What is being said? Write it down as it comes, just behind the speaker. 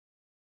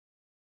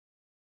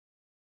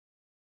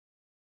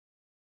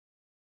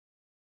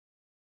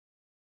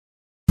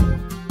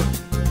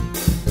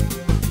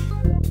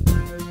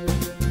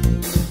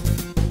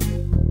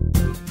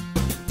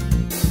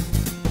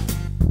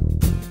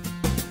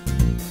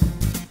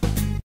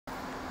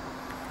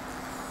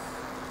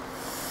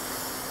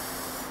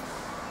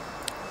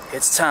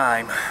It's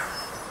time.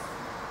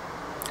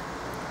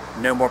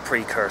 No more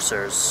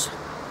precursors.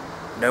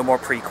 No more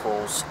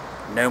prequels.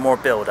 No more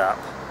build-up.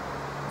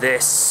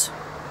 This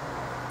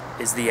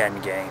is the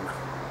end game.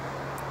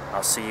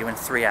 I'll see you in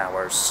 3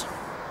 hours.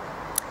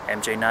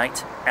 MJ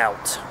Knight,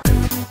 out.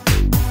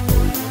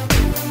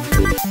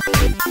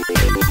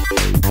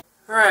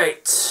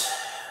 Right,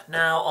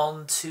 now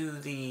on to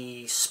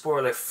the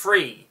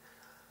spoiler-free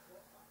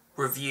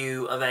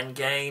review of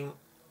Endgame.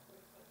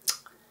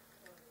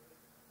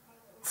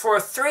 For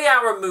a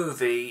 3-hour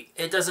movie,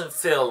 it doesn't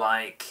feel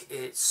like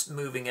it's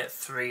moving at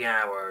 3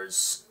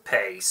 hours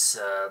pace.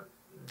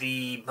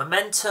 The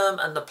momentum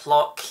and the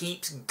plot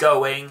keeps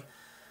going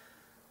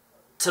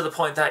to the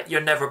point that you're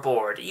never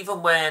bored.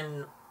 Even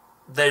when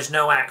there's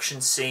no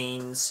action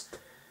scenes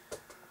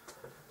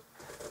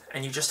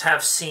and you just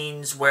have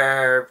scenes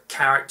where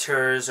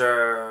characters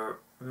are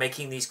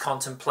making these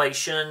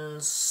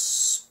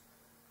contemplations,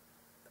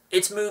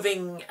 it's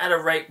moving at a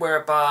rate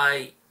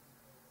whereby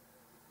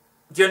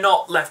you're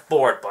not left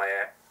bored by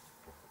it.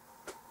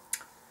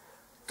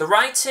 The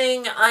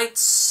writing, I'd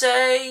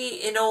say,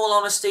 in all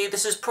honesty,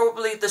 this is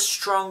probably the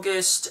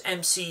strongest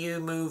MCU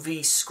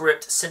movie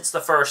script since the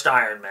first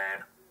Iron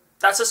Man.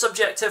 That's a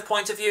subjective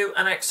point of view,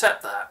 and I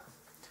accept that.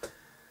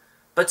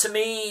 But to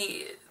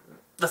me,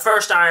 the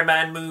first Iron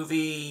Man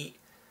movie,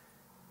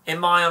 in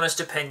my honest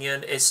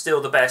opinion, is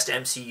still the best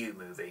MCU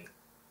movie.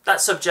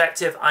 That's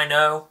subjective, I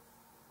know.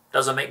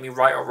 Doesn't make me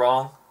right or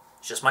wrong.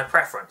 It's just my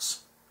preference.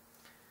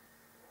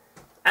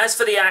 As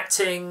for the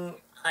acting,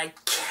 I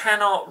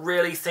cannot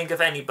really think of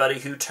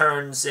anybody who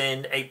turns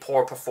in a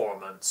poor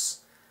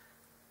performance.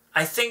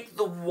 I think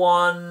the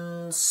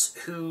ones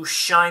who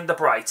shine the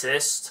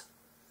brightest,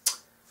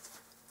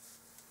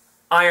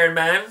 Iron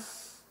Man,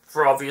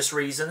 for obvious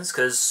reasons,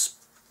 because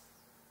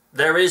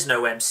there is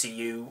no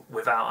MCU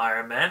without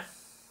Iron Man.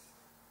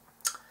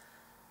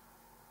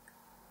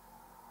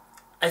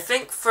 I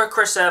think for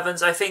Chris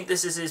Evans, I think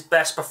this is his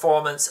best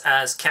performance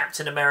as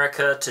Captain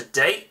America to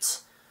date.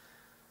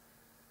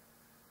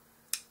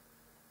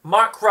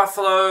 Mark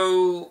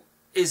Ruffalo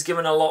is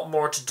given a lot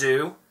more to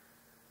do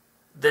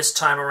this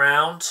time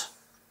around.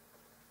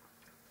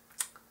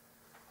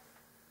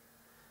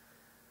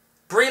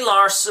 Brie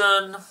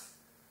Larson,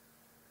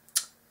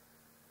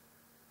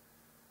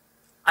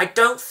 I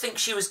don't think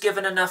she was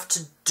given enough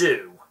to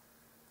do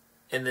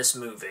in this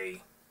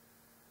movie.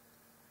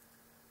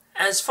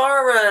 As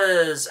far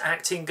as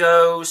acting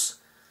goes,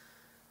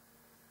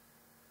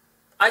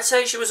 I'd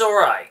say she was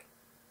alright.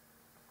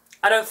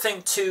 I don't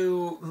think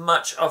too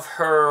much of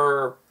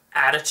her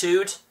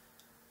attitude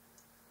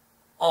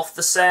off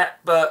the set,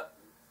 but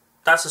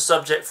that's a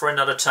subject for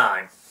another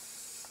time.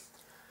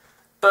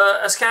 But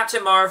as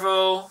Captain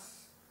Marvel,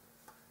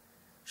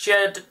 she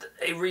had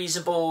a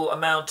reasonable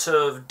amount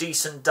of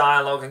decent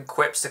dialogue and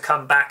quips to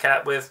come back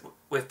at with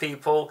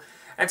people.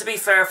 And to be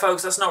fair,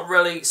 folks, that's not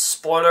really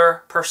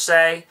spoiler per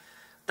se.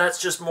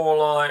 That's just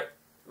more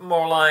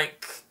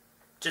like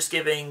just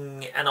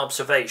giving an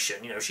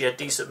observation. You know, she had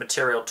decent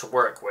material to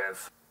work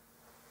with.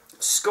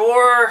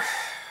 Score,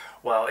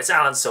 well, it's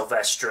Alan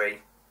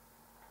Silvestri.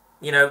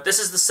 You know, this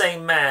is the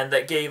same man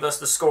that gave us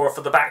the score for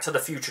the Back to the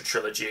Future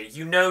trilogy.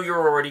 You know you're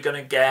already going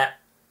to get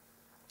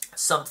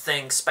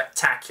something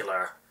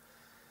spectacular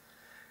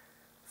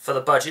for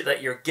the budget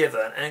that you're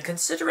given. And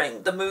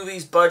considering the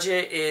movie's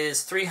budget is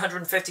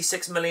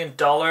 $356 million,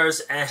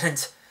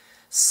 and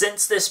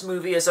since this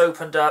movie has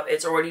opened up,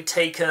 it's already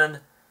taken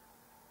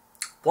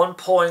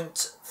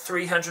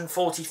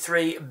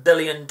 $1.343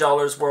 billion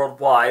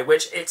worldwide,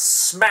 which it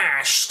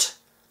smashed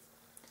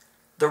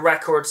the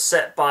record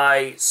set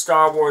by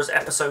Star Wars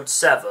Episode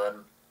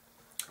 7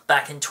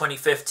 back in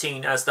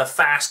 2015 as the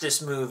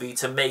fastest movie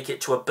to make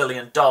it to $1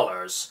 billion.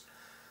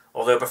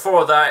 Although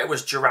before that it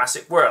was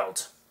Jurassic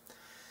World.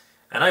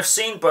 And I've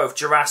seen both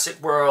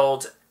Jurassic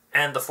World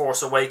and The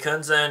Force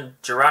Awakens,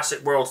 and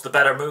Jurassic World's the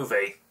better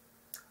movie.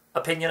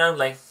 Opinion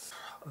only.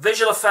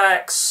 Visual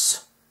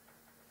effects,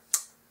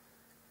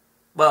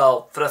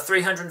 well, for the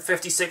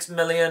 $356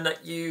 million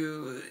that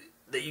you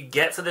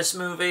get for this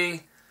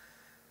movie,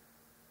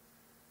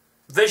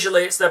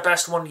 visually it's their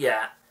best one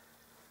yet.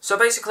 So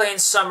basically, in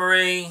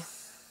summary,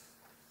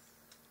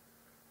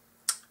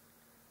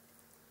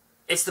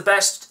 it's the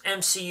best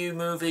MCU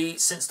movie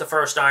since the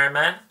first Iron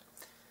Man.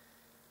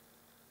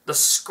 The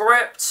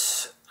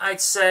script, I'd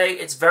say,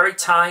 it's very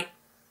tight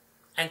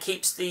and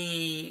keeps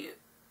the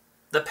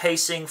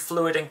pacing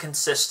fluid and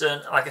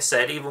consistent. Like I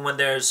said, even when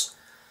there's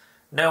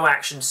no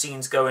action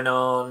scenes going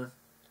on,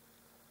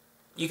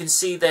 you can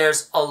see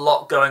there's a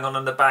lot going on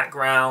in the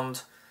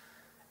background,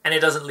 and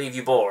it doesn't leave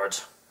you bored.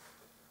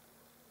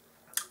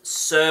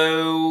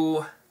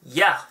 So,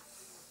 yeah.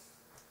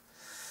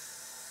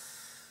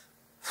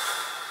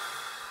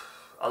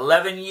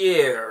 11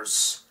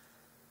 years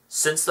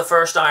since the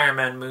first Iron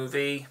Man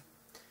movie,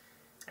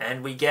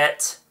 and we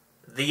get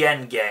the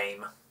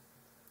Endgame.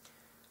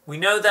 We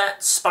know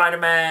that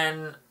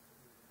Spider-Man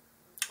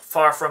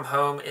Far From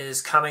Home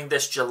is coming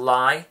this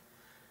July,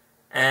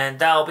 and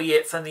that'll be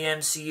it from the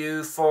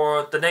MCU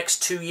for the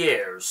next 2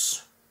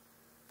 years.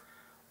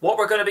 What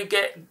we're going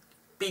to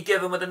be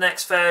given with the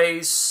next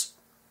phase,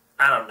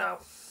 I don't know.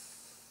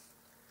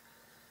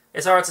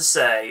 It's hard to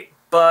say,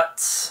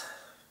 but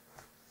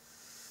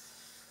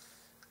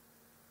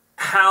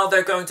how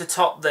they're going to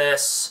top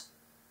this,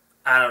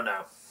 I don't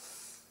know.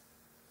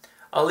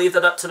 I'll leave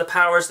that up to the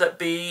powers that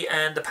be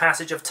and the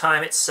passage of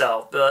time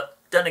itself, but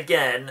then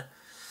again,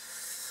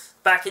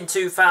 back in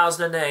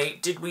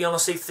 2008, did we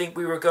honestly think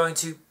we were going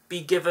to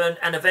be given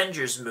an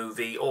Avengers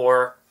movie,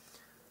 or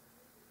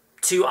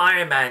 2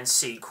 Iron Man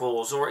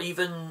sequels, or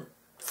even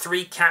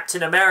 3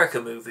 Captain America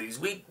movies?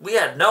 We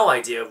had no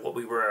idea what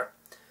we were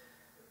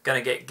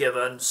going to get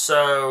given,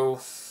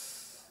 so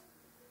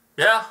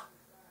yeah.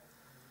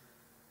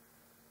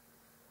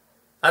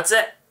 That's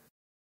it.